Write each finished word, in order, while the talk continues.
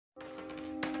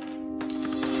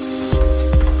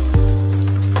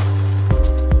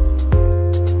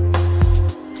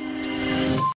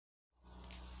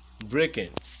Breaking.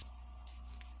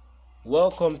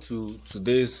 Welcome to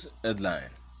today's headline.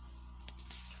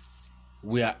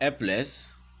 We are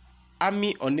helpless.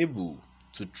 Army unable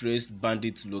to trace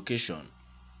bandit location.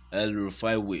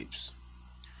 El-Rufai Wēēps.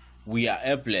 We are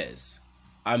helpless.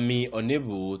 Army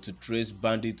unable to trace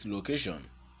bandit location.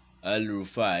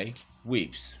 El-Rufai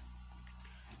Wēēps.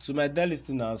 To my dear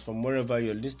listeners from wherever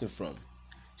you're listening from,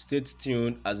 stay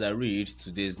tuned as I read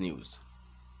today's news.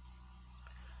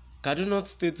 Kaduna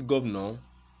State Governor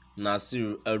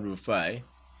Nasir El-Rufai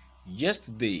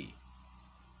yesterday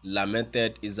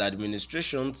lamented his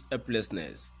administration's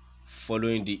helplessness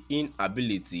following the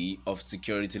inability of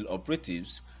security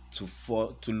operatives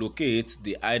to locate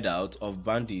the hideout of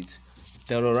bandits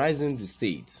terrorizing the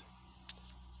state.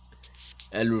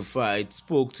 El-Rufai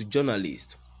spoke to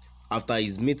journalists after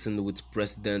his meeting with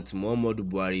President Muhammadu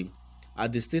Buhari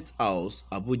at the State House,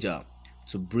 Abuja,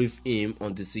 to brief him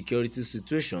on the security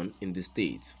situation in the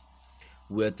state,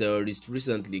 where terrorists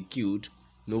recently killed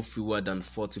no fewer than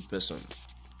 40 persons.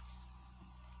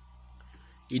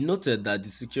 He noted that the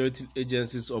security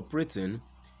agencies operating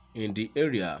in the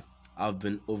area have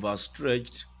been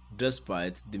overstretched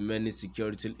despite the many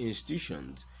security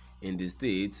institutions in the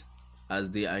state,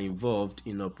 as they are involved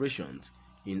in operations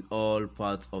in all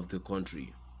parts of the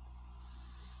country.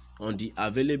 On the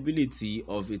availability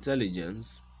of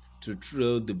intelligence to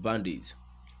trail the bandit,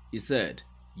 he said,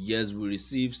 "Yes, we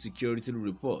receive security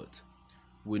report.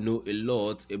 We know a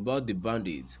lot about the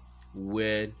bandits,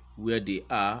 where they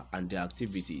are and their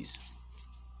activities."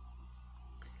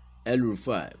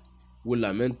 El-Rufai, who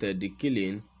lamented the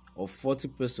killing of 40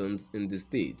 persons in the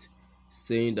state,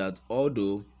 saying that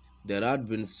although there had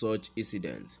been such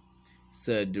incidents,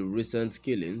 said the recent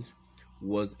killings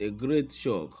was a great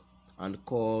shock and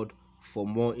called for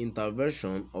more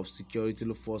intervention of security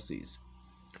forces,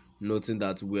 noting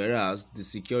that whereas the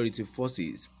security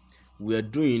forces were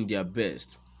doing their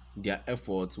best, their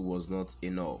effort was not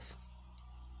enough.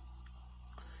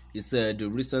 He said the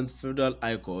recent Federal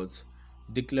High Court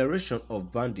declaration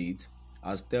of bandits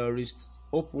as terrorists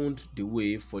opened the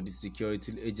way for the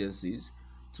security agencies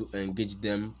to engage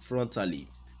them frontally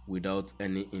without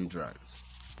any hindrance.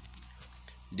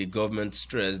 The government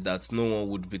stressed that no one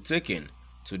would be taken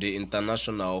to the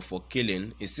international for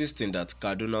killing, insisting that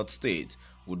Kaduna State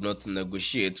would not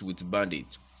negotiate with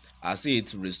bandits, as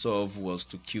its resolve was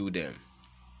to kill them.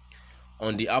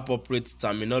 On the appropriate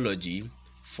terminology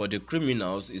for the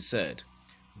criminals, he said,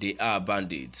 "They are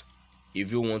bandits.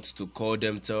 If you want to call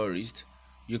them terrorists,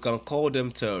 you can call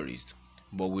them terrorists,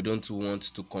 but we don't want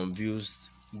to confuse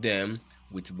them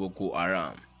with Boko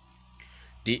Haram."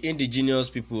 The indigenous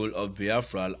people of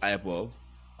Biafra, IPOB,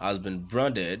 has been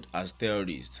branded as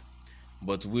terrorists,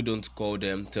 but we don't call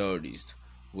them terrorists,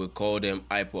 we call them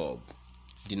IPOB.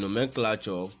 The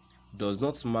nomenclature does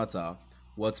not matter.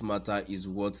 What matters is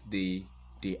what they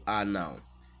are now.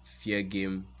 Fair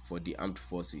game for the armed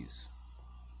forces.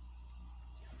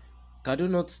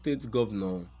 Kaduna State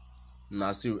Governor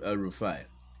Nasir El-Rufai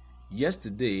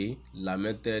yesterday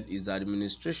lamented his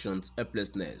administration's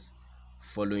helplessness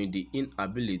following the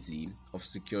inability of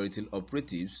security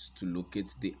operatives to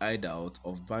locate the hideout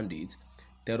of bandits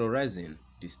terrorizing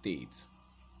the state.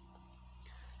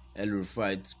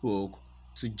 El-Rufai spoke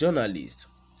to journalists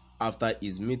after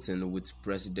his meeting with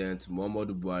President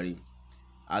Muhammadu Buhari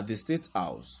at the State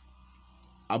House,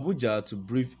 Abuja, to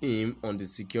brief him on the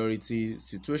security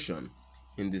situation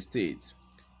in the state,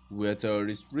 where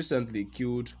terrorists recently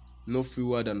killed no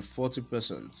fewer than 40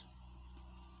 persons.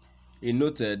 He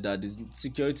noted that the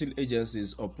security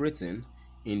agencies operating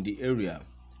in the area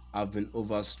have been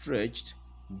overstretched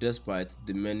despite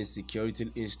the many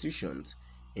security institutions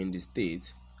in the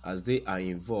state, as they are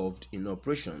involved in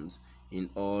operations in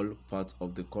all parts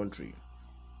of the country.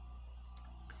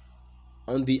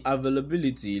 On the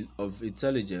availability of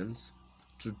intelligence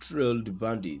to trail the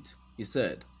bandit, he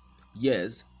said,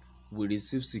 "Yes, we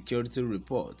receive security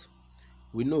report.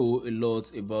 We know a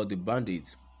lot about the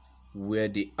bandits, where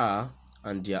they are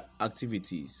and their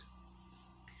activities."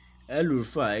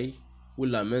 El-Rufai, who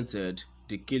lamented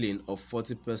the killing of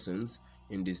 40 persons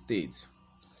in the state,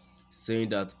 saying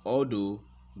that although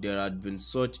there had been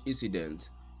such incidents,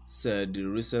 said the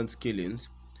recent killings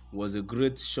was a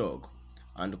great shock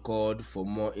and called for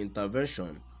more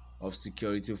intervention of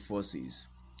security forces,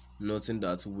 noting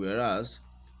that whereas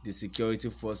the security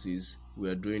forces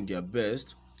were doing their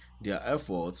best, their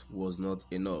effort was not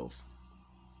enough.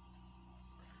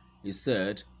 He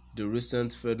said the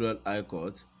recent Federal High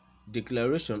Court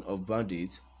declaration of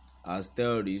bandits as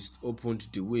terrorists opened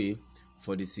the way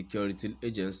for the security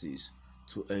agencies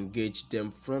to engage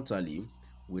them frontally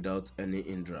without any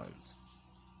hindrance.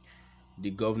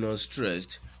 The governor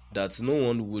stressed that no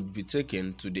one would be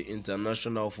taken to the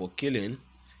international for killing,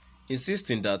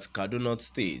 insisting that Kaduna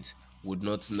State would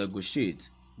not negotiate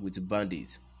with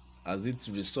bandits, as its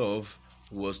resolve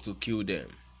was to kill them.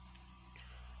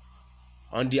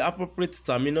 On the appropriate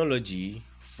terminology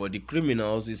for the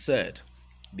criminals, he said,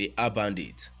 they are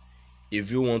bandits.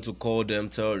 If you want to call them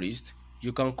terrorists,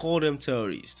 you can call them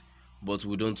terrorists, but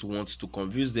we don't want to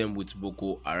confuse them with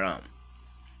Boko Haram.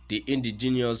 The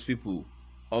indigenous people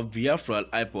of Biafra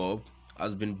IPOB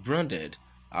has been branded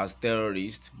as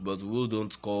terrorists, but we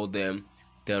don't call them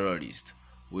terrorists.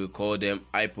 We call them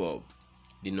IPOB.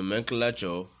 The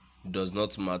nomenclature does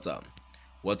not matter.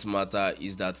 What matters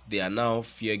is that they are now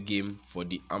fair game for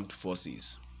the armed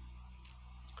forces.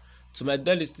 To my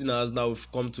dear listeners, now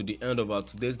we've come to the end of our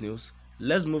today's news.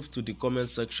 Let's move to the comment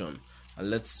section and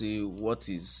let's see what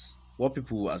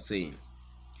people are saying.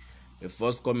 The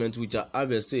first comment which I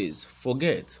have says,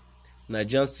 forget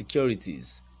Nigerian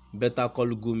securities, better call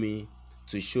Gumi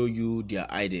to show you their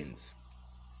idents.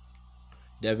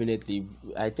 Definitely,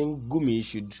 I think Gumi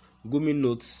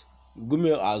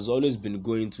has always been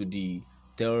going to the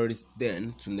terrorists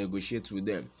then to negotiate with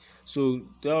them. So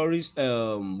terrorist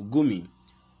Gumi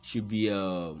should be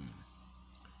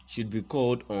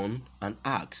called on and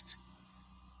asked.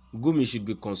 Gumi should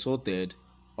be consulted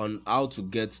on how to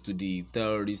get to the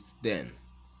terrorists then.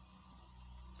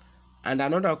 And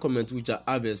another comment which I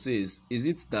have says, is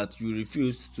it that you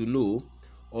refused to know,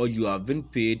 or you have been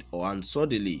paid, and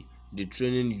suddenly the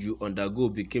training you undergo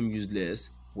became useless?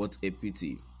 What a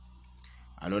pity.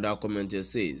 Another commenter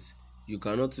says, you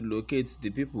cannot locate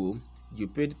the people you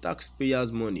paid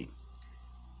taxpayers' money.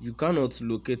 You cannot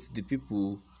locate the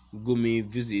people Gumi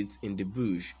visits in the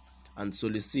bush and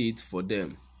solicit for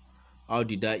them. How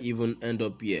did I even end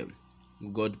up here?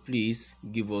 God, please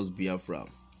give us Biafra.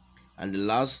 And the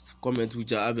last comment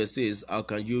which I have says, how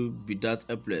can you be that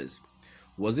Hēlplēss?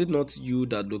 Was it not you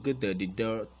that located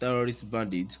the terrorist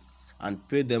bandits and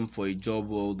paid them for a job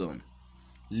well done?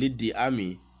 Lead the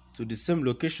army to the same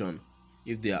location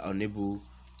if they are unable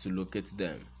to locate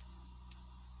them.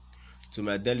 To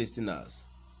my dear listeners,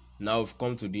 now we've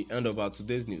come to the end of our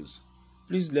today's news.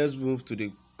 Please let's move to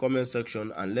the comment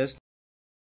section and let's